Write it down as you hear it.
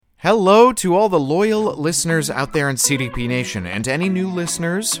Hello to all the loyal listeners out there in CDP Nation, and any new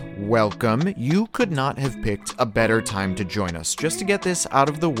listeners, welcome. You could not have picked a better time to join us. Just to get this out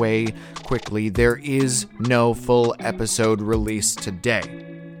of the way quickly, there is no full episode release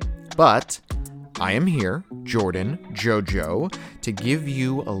today. But I am here, Jordan, Jojo, to give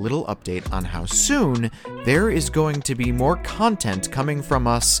you a little update on how soon there is going to be more content coming from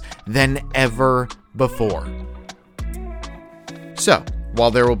us than ever before. So, while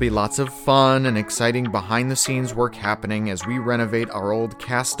there will be lots of fun and exciting behind-the-scenes work happening as we renovate our old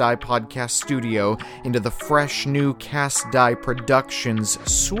Cast Die podcast studio into the fresh new Cast Die Productions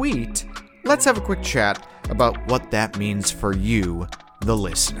suite, let's have a quick chat about what that means for you, the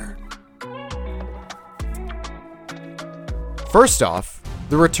listener. First off,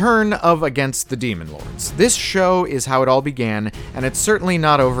 the return of Against the Demon Lords. This show is how it all began, and it's certainly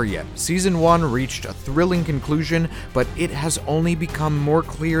not over yet. Season 1 reached a thrilling conclusion, but it has only become more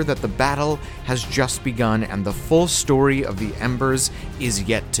clear that the battle has just begun and the full story of the Embers is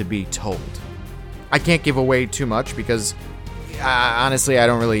yet to be told. I can't give away too much because, honestly, I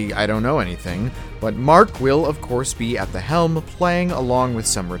don't know anything, but Mark will, of course, be at the helm, playing along with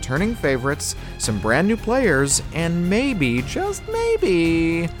some returning favorites, some brand new players, and maybe, just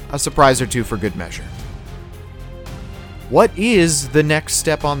maybe, a surprise or two for good measure. What is the next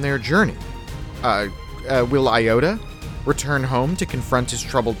step on their journey? Will Iota return home to confront his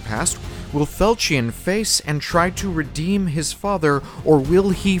troubled past? Will Felchian face and try to redeem his father, or will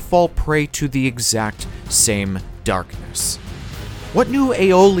he fall prey to the exact same darkness? What new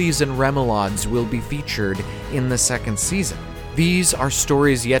Aeolis and Remelads will be featured in the second season? These are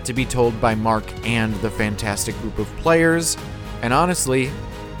stories yet to be told by Mark and the fantastic group of players, and honestly,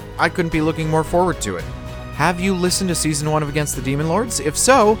 I couldn't be looking more forward to it. Have you listened to Season 1 of Against the Demon Lords? If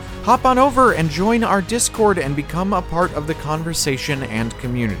so, hop on over and join our Discord and become a part of the conversation and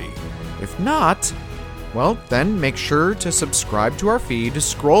community. If not, well, then make sure to subscribe to our feed,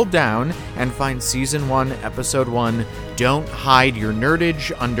 scroll down, and find Season 1, Episode 1, Don't Hide Your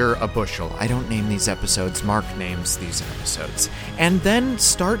Nerdage Under a Bushel. I don't name these episodes, Mark names these episodes. And then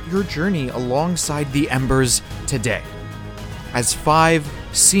start your journey alongside the Embers today. As 5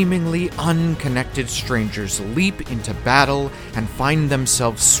 seemingly unconnected strangers leap into battle and find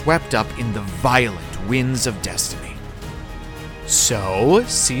themselves swept up in the violent winds of destiny. So,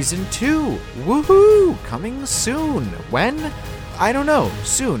 Season 2, woohoo, coming soon. When? I don't know,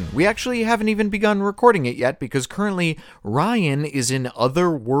 soon. We actually haven't even begun recording it yet because currently Ryan is in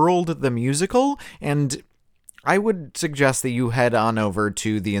Otherworld the Musical, and I would suggest that you head on over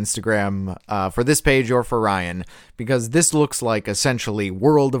to the Instagram for this page or for Ryan, because this looks like essentially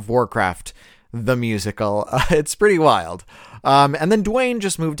World of Warcraft the Musical. It's pretty wild. And then Dwayne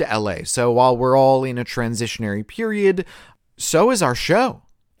just moved to LA, so while we're all in a transitionary period, so is our show.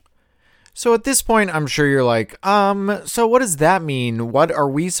 So at this point, I'm sure you're like, so what does that mean? What are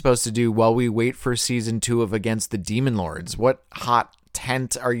we supposed to do while we wait for Season 2 of Against the Demon Lords? What hot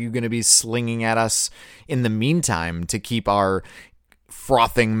tent are you going to be slinging at us in the meantime to keep our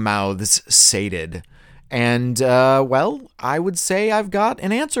frothing mouths sated? And, well, I would say I've got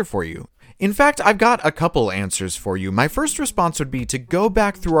an answer for you. In fact, I've got a couple answers for you. My first response would be to go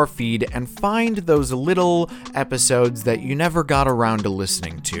back through our feed and find those little episodes that you never got around to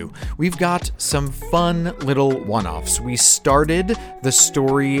listening to. We've got some fun little one-offs. We started the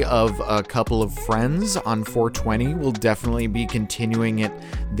story of a couple of friends on 420. We'll definitely be continuing it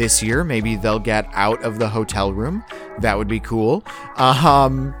this year. Maybe they'll get out of the hotel room. That would be cool.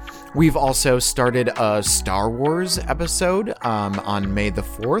 We've also started a Star Wars episode on May the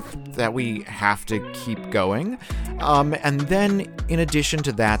 4th that we have to keep going. And then, in addition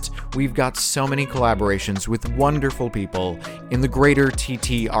to that, we've got so many collaborations with wonderful people in the greater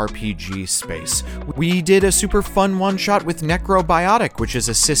TTRPG space. We did a super fun one-shot with Necrobiotic, which is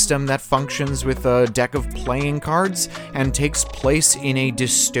a system that functions with a deck of playing cards and takes place in a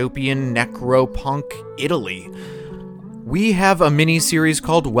dystopian necropunk Italy. We have a mini-series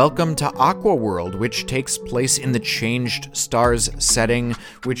called Welcome to Aquaworld, which takes place in the Changed Stars setting,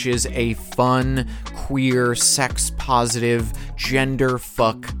 which is a fun, queer, sex-positive,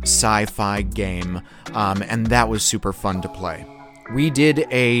 gender-fuck sci-fi game, and that was super fun to play. We did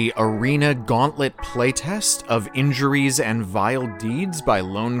a Arena Gauntlet playtest of Injuries and Vile Deeds by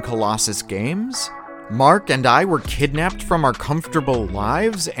Lone Colossus Games. Mark and I were kidnapped from our comfortable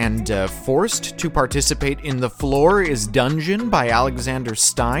lives and forced to participate in The Floor is Dungeon by Alexander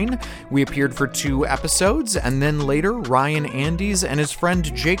Stein. We appeared for 2 episodes, and then later Ryan Andes and his friend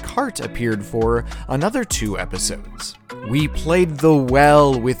Jake Hart appeared for another 2 episodes. We played The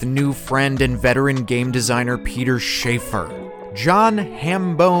Well with new friend and veteran game designer Peter Schaefer. John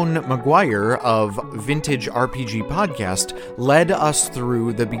Hambone Maguire of Vintage RPG Podcast led us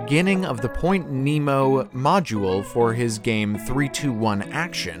through the beginning of the Point Nemo module for his game 321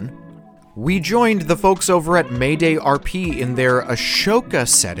 Action. We joined the folks over at Mayday RP in their Ashoka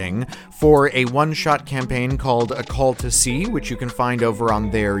setting for a one-shot campaign called A Call to Sea, which you can find over on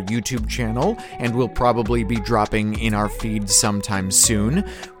their YouTube channel and will probably be dropping in our feed sometime soon.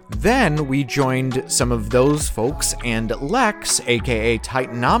 Then we joined some of those folks and Lex, aka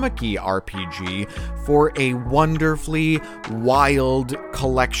Titanomachy RPG, for a wonderfully wild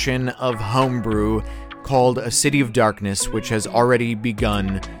collection of homebrew called A City of Darkness, which has already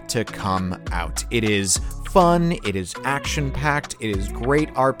begun to come out. It is fun, it is action-packed, it is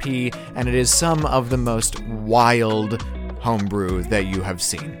great RP, and it is some of the most wild homebrew that you have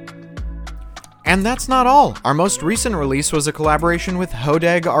seen. And that's not all. Our most recent release was a collaboration with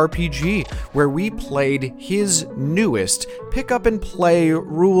Hodag RPG, where we played his newest pick-up-and-play,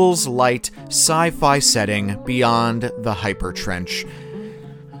 rules-light sci-fi setting, Beyond the Hypertrench.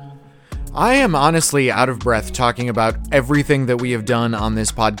 I am honestly out of breath talking about everything that we have done on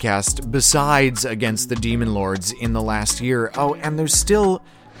this podcast besides Against the Demon Lords in the last year. Oh, and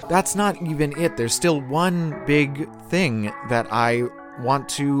that's not even it. There's still one big thing that I want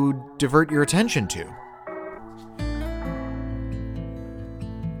to divert your attention to.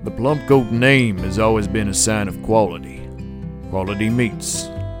 The Plumpcoat name has always been a sign of quality. Quality meats,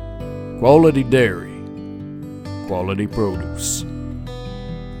 quality dairy, quality produce.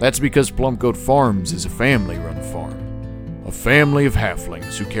 That's because Plumpcoat Farms is a family-run farm. A family of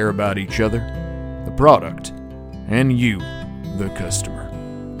halflings who care about each other, the product, and you, the customer.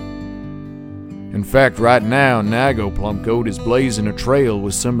 In fact, right now, Nago Plumpcoat is blazing a trail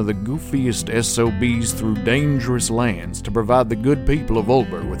with some of the goofiest SOBs through dangerous lands to provide the good people of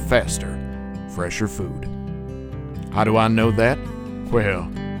Ulber with faster, fresher food. How do I know that? Well,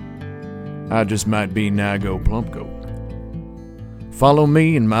 I just might be Nago Plumpcoat. Follow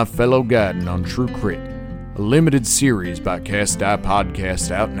me and my fellow guiding on True Crit, a limited series by Cast Eye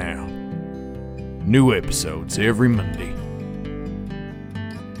Podcast out now. New episodes every Monday.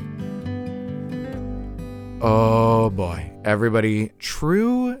 Oh boy, everybody,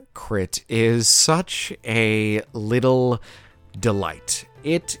 True Crit is such a little delight.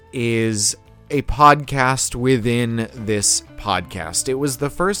 It is a podcast within this podcast. It was the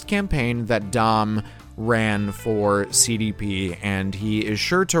first campaign that Dom ran for CDP, and he is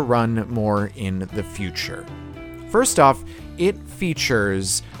sure to run more in the future. First off, it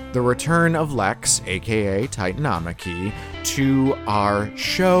features the return of Lex, aka Titanomachy, to our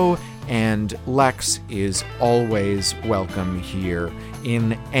show, and Lex is always welcome here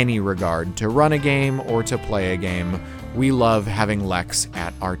in any regard, to run a game or to play a game. We love having Lex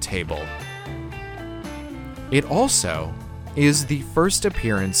at our table. It also is the first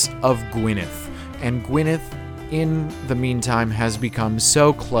appearance of Gwyneth, and Gwyneth, in the meantime, has become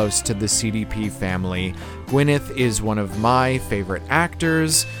so close to the CDP family. Gwyneth is one of my favorite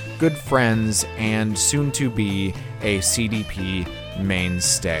actors, good friends, and soon to be a CDP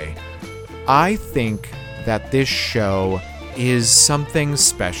mainstay. I think that this show is something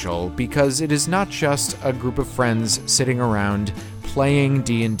special because it is not just a group of friends sitting around playing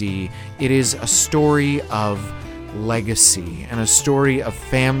D&D. It is a story of legacy and a story of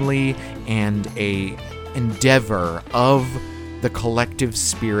family and a endeavor of the collective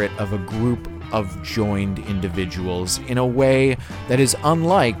spirit of a group of joined individuals in a way that is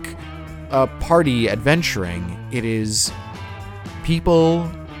unlike party adventuring. It is people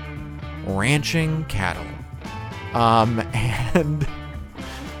ranching cattle, and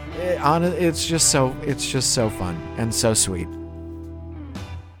it's just so fun and so sweet.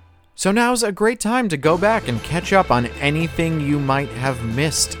 So now's a great time to go back and catch up on anything you might have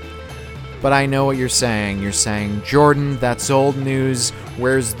missed. But I know what you're saying. You're saying, Jordan, that's old news.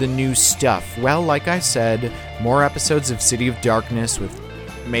 Where's the new stuff? Well, like I said, more episodes of City of Darkness with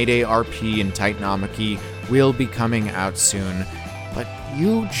Mayday RP and Titanomachy will be coming out soon. But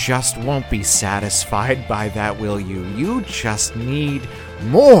you just won't be satisfied by that, will you? You just need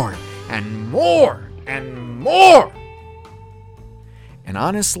more and more and more. And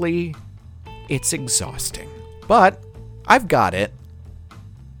honestly, it's exhausting. But I've got it.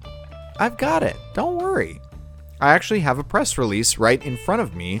 Don't worry. I actually have a press release right in front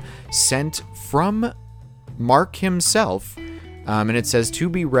of me sent from Mark himself. And it says, to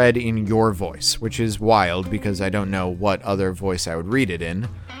be read in your voice, which is wild because I don't know what other voice I would read it in.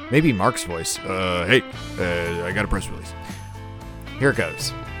 Maybe Mark's voice. I got a press release. Here it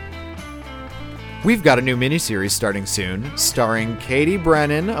goes. We've got a new miniseries starting soon, starring Katie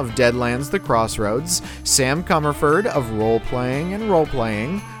Brennan of Deadlands: The Crossroads, Sam Comerford of Role-Playing and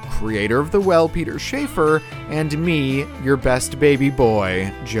Role-Playing, creator of The Well, Peter Schaefer, and me, your best baby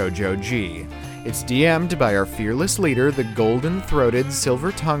boy, Jojo G. It's DM'd by our fearless leader, the golden-throated,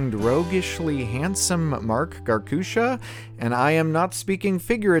 silver-tongued, roguishly handsome Mark Garkusha, and I am not speaking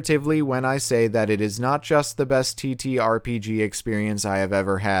figuratively when I say that it is not just the best TTRPG experience I have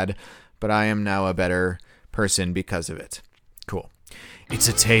ever had, but I am now a better person because of it. Cool. It's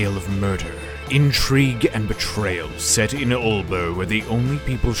a tale of murder, intrigue, and betrayal set in Ulber, where the only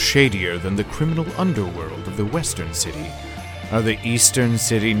people shadier than the criminal underworld of the Western City are the Eastern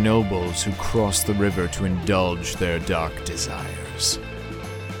City nobles who cross the river to indulge their dark desires.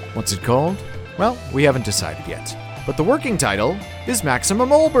 What's it called? Well, we haven't decided yet, but the working title is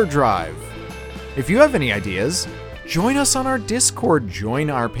Maximum Ulber Drive. If you have any ideas, join us on our Discord, join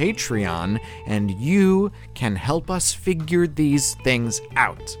our Patreon, and you can help us figure these things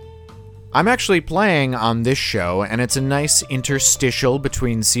out. I'm actually playing on this show, and it's a nice interstitial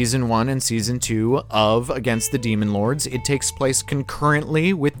between Season 1 and Season 2 of Against the Demon Lords. It takes place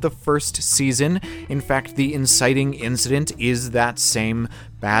concurrently with the first season. In fact, the inciting incident is that same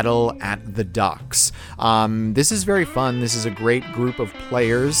battle at the docks. This is very fun. This is a great group of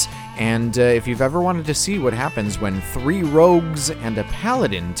players, and if you've ever wanted to see what happens when 3 rogues and a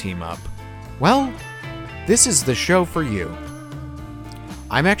paladin team up, well, this is the show for you.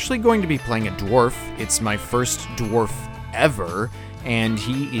 I'm actually going to be playing a dwarf. It's my first dwarf ever, and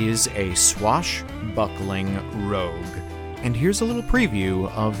he is a swashbuckling rogue. And here's a little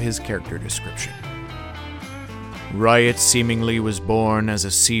preview of his character description. Riot seemingly was born as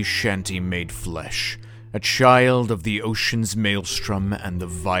a sea shanty made flesh, a child of the ocean's maelstrom and the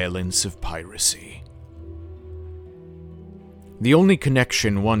violence of piracy. The only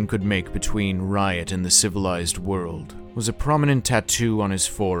connection one could make between Riot and the civilized world was a prominent tattoo on his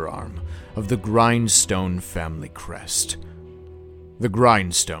forearm of the Grindstone family crest. The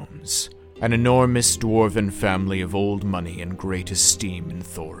Grindstones, an enormous dwarven family of old money and great esteem in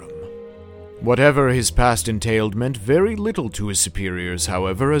Thorum. Whatever his past entailed meant very little to his superiors,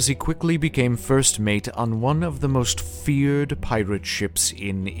 however, as he quickly became first mate on one of the most feared pirate ships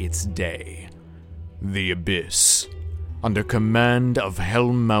in its day, the Abyss, under command of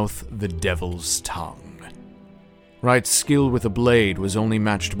Helmmouth the Devil's Tongue. Wright's skill with a blade was only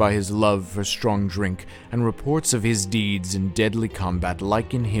matched by his love for strong drink, and reports of his deeds in deadly combat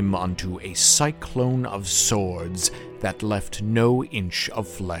liken him unto a cyclone of swords that left no inch of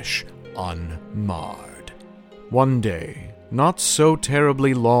flesh unmarred. One day, not so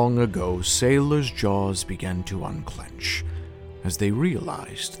terribly long ago, sailors' jaws began to unclench, as they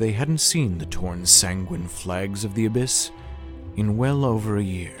realized they hadn't seen the torn sanguine flags of the Abyss in well over a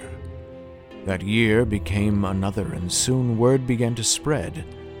year. That year became another, and soon word began to spread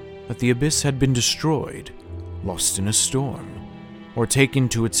that the Abyss had been destroyed, lost in a storm, or taken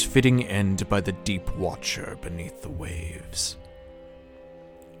to its fitting end by the Deep Watcher beneath the waves.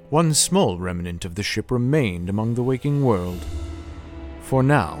 One small remnant of the ship remained among the waking world. For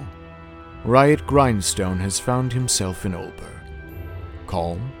now, Riot Grindstone has found himself in Ulber,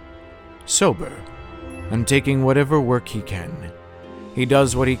 calm, sober, and taking whatever work he can. He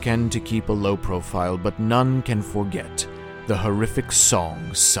does what he can to keep a low profile, but none can forget the horrific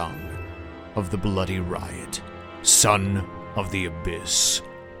song sung of the bloody Riot, son of the Abyss,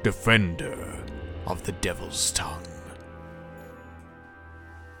 defender of the Devil's Tongue.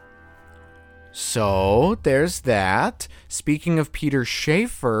 So, there's that. Speaking of Peter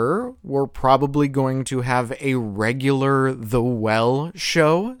Schaefer, we're probably going to have a regular The Well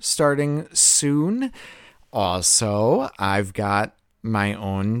show starting soon. Also, I've got my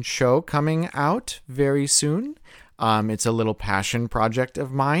own show coming out very soon. It's a little passion project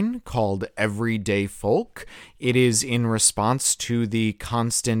of mine called Everyday Folk. It is in response to the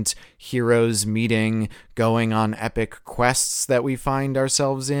constant heroes meeting, going on epic quests that we find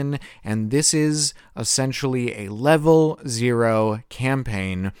ourselves in, and this is essentially a level 0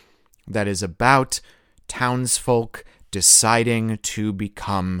 campaign that is about townsfolk deciding to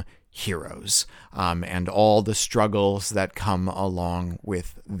become heroes, and all the struggles that come along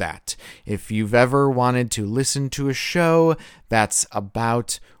with that. If you've ever wanted to listen to a show that's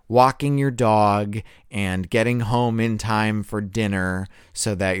about walking your dog and getting home in time for dinner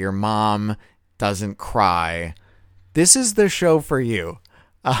so that your mom doesn't cry, this is the show for you.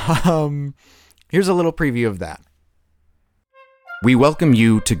 Here's a little preview of that. We welcome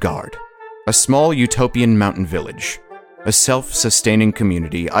you to Guard, a small utopian mountain village. A self-sustaining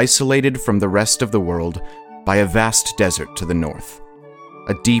community isolated from the rest of the world by a vast desert to the north.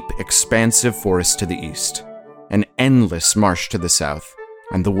 A deep, expansive forest to the east, an endless marsh to the south,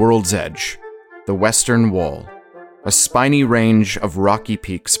 and the world's edge, the western wall, a spiny range of rocky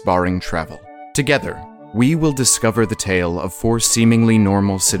peaks barring travel. Together, we will discover the tale of 4 seemingly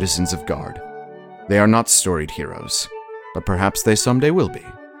normal citizens of Gard. They are not storied heroes, but perhaps they someday will be.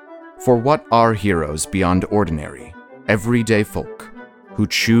 For what are heroes beyond ordinary, everyday folk who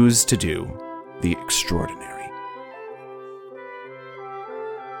choose to do the extraordinary?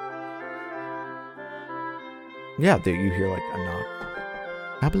 Yeah, you hear like a knock.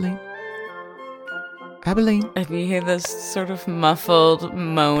 Abilene? Abilene? And you hear this sort of muffled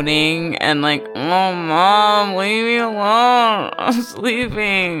moaning and like, oh, Mom, leave me alone. I'm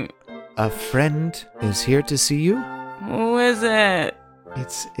sleeping. A friend is here to see you? Who is it?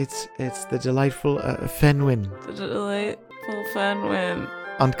 It's the delightful Fenwin. The delightful Fenwin.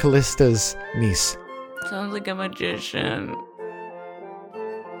 Aunt Callista's niece. Sounds like a magician.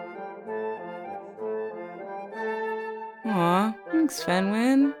 Aw, thanks,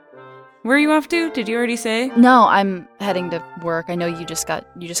 Fenwin. Where are you off to? Did you already say? No, I'm heading to work. I know you just got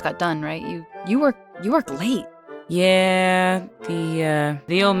done, right? You work late. Yeah,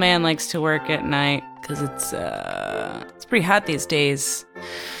 the old man likes to work at night because it's pretty hot these days.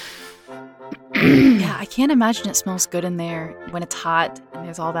 Yeah, I can't imagine it smells good in there when it's hot and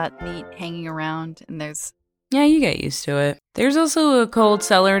there's all that meat hanging around and there's... Yeah, you get used to it. There's also a cold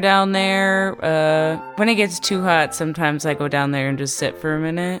cellar down there. When it gets too hot, sometimes I go down there and just sit for a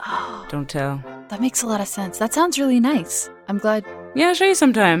minute. Oh, don't tell. That makes a lot of sense. That sounds really nice. I'm glad. Yeah, I'll show you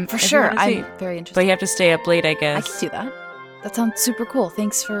sometime. For sure. I'm very interested. But you have to stay up late, I guess. I can do that. That sounds super cool.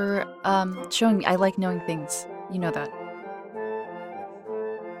 Thanks for showing me. I like knowing things. You know that.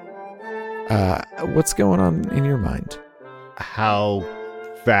 What's going on in your mind? How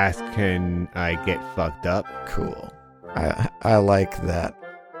fast can I get fucked up? Cool. I like that.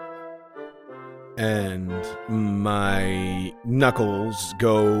 And my knuckles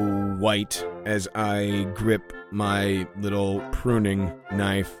go white as I grip my little pruning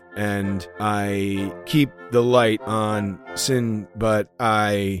knife, and I keep the light on Sin, but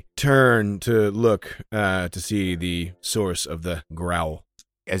I turn to look to see the source of the growl.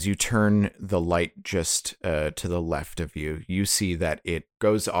 As you turn the light just to the left of you, you see that it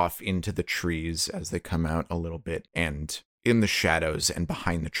goes off into the trees as they come out a little bit, and in the shadows and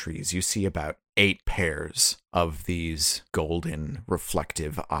behind the trees, you see about 8 pairs of these golden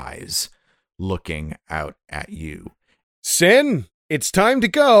reflective eyes looking out at you. Sin, it's time to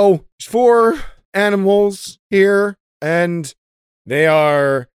go. There's 4 animals here, and they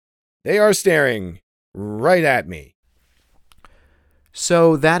are staring right at me.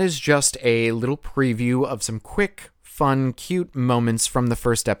 So that is just a little preview of some quick, fun, cute moments from the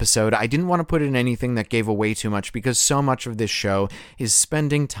first episode. I didn't want to put in anything that gave away too much because so much of this show is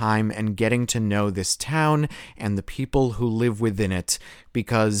spending time and getting to know this town and the people who live within it,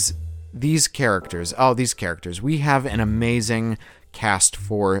 because these characters, we have an amazing cast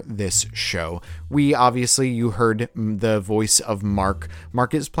for this show. We obviously, you heard the voice of Mark.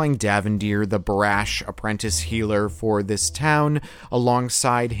 Mark is playing Davendir, the brash apprentice healer for this town.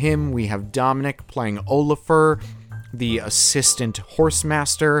 Alongside him, we have Dominic playing Olafur, the assistant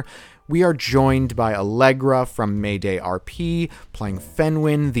horsemaster. We are joined by Allegra from Mayday RP, playing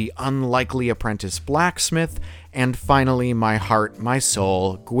Fenwin, the unlikely apprentice blacksmith. And finally, my heart, my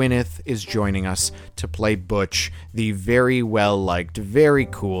soul, Gwyneth is joining us to play Butch, the very well-liked, very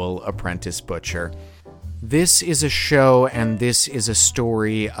cool apprentice butcher. This is a show and this is a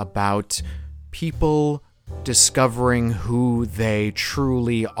story about people discovering who they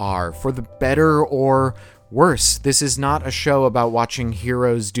truly are, for the better or worse. This is not a show about watching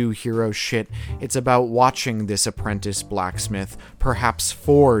heroes do hero shit. It's about watching this apprentice blacksmith perhaps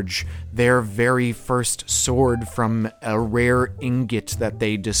forge their very first sword from a rare ingot that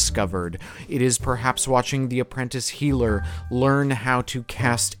they discovered. It is perhaps watching the apprentice healer learn how to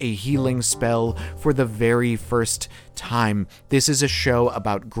cast a healing spell for the very first time. This is a show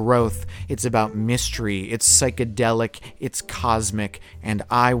about growth. It's about mystery. It's psychedelic. It's cosmic. And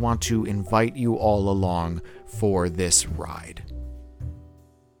I want to invite you all along for this ride.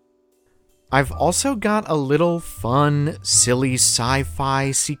 I've also got a little fun, silly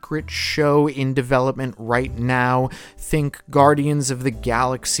sci-fi secret show in development right now. Think Guardians of the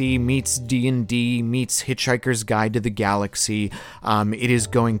Galaxy meets D&D meets Hitchhiker's Guide to the Galaxy. It is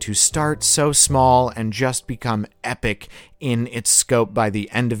going to start so small and just become epic in its scope by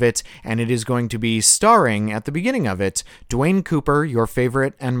the end of it, and it is going to be starring, at the beginning of it, Dwayne Cooper, your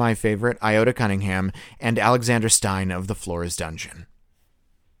favorite and my favorite, Iota Cunningham, and Alexander Stein of The Flores Dungeon.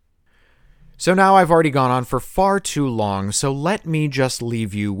 So now I've already gone on for far too long, so let me just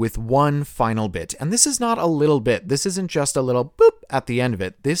leave you with one final bit. And this is not a little bit. This isn't just a little boop at the end of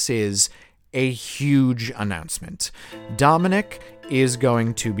it. This is a huge announcement. Dominic is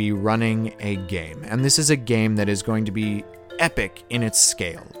going to be running a game, and this is a game that is going to be epic in its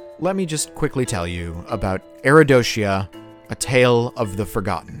scale. Let me just quickly tell you about Aradocia, A Tale of the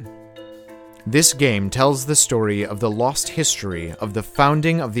Forgotten. This game tells the story of the lost history of the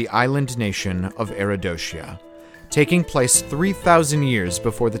founding of the island nation of Aradocia, taking place 3,000 years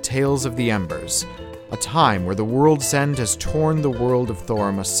before the Tales of the Embers, a time where the World's End has torn the world of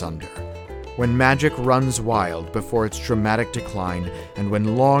Thorim asunder, when magic runs wild before its dramatic decline, and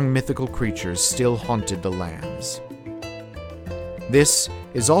when long mythical creatures still haunted the lands. This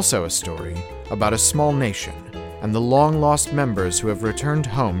is also a story about a small nation and the long-lost members who have returned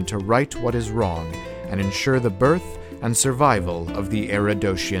home to right what is wrong and ensure the birth and survival of the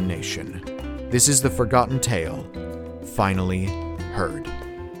Aradocia nation. This is the Forgotten Tale, finally heard.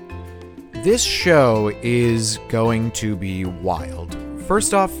 This show is going to be wild.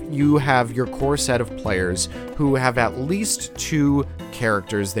 First off, you have your core set of players who have at least 2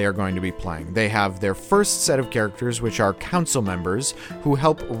 characters they are going to be playing. They have their first set of characters, which are council members who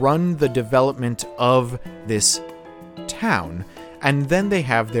help run the development of this town, and then they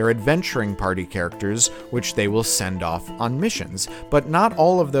have their adventuring party characters, which they will send off on missions. But not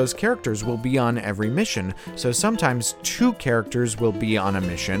all of those characters will be on every mission, so sometimes 2 characters will be on a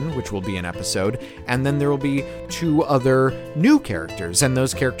mission, which will be an episode, and then there will be 2 other new characters, and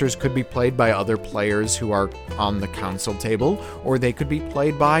those characters could be played by other players who are on the council table, or they could be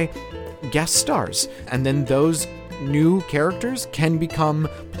played by guest stars, and then those new characters can become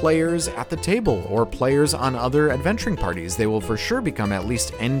players at the table or players on other adventuring parties. They will for sure become at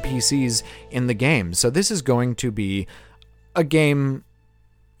least NPCs in the game. So this is going to be a game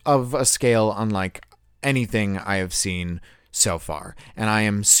of a scale unlike anything I have seen so far, and I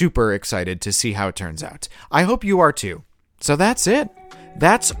am super excited to see how it turns out. I hope you are too. So that's it.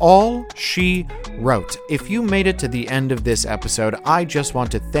 That's all she wrote. If you made it to the end of this episode, I just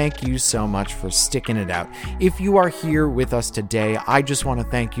want to thank you so much for sticking it out. If you are here with us today, I just want to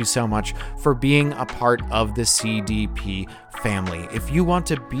thank you so much for being a part of the CDP family. If you want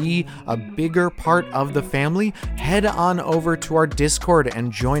to be a bigger part of the family, head on over to our Discord and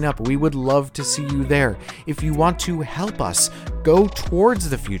join up. We would love to see you there. If you want to help us go towards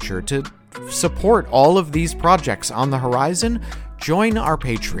the future to support all of these projects on the horizon, join our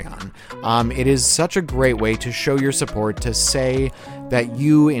Patreon. It is such a great way to show your support, to say that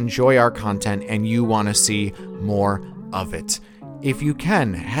you enjoy our content and you want to see more of it. If you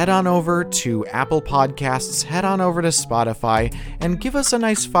can, head on over to Apple Podcasts, head on over to Spotify, and give us a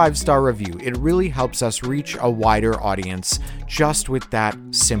nice 5-star review. It really helps us reach a wider audience just with that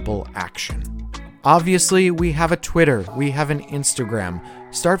simple action. Obviously, we have a Twitter, we have an Instagram.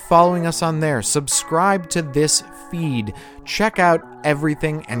 Start following us on there. Subscribe to this feed. Check out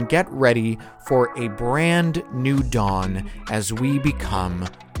everything and get ready for a brand new dawn as we become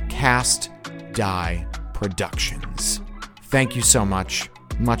Cast Die Productions. Thank you so much.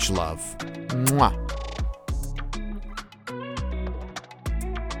 Much love. Mwah.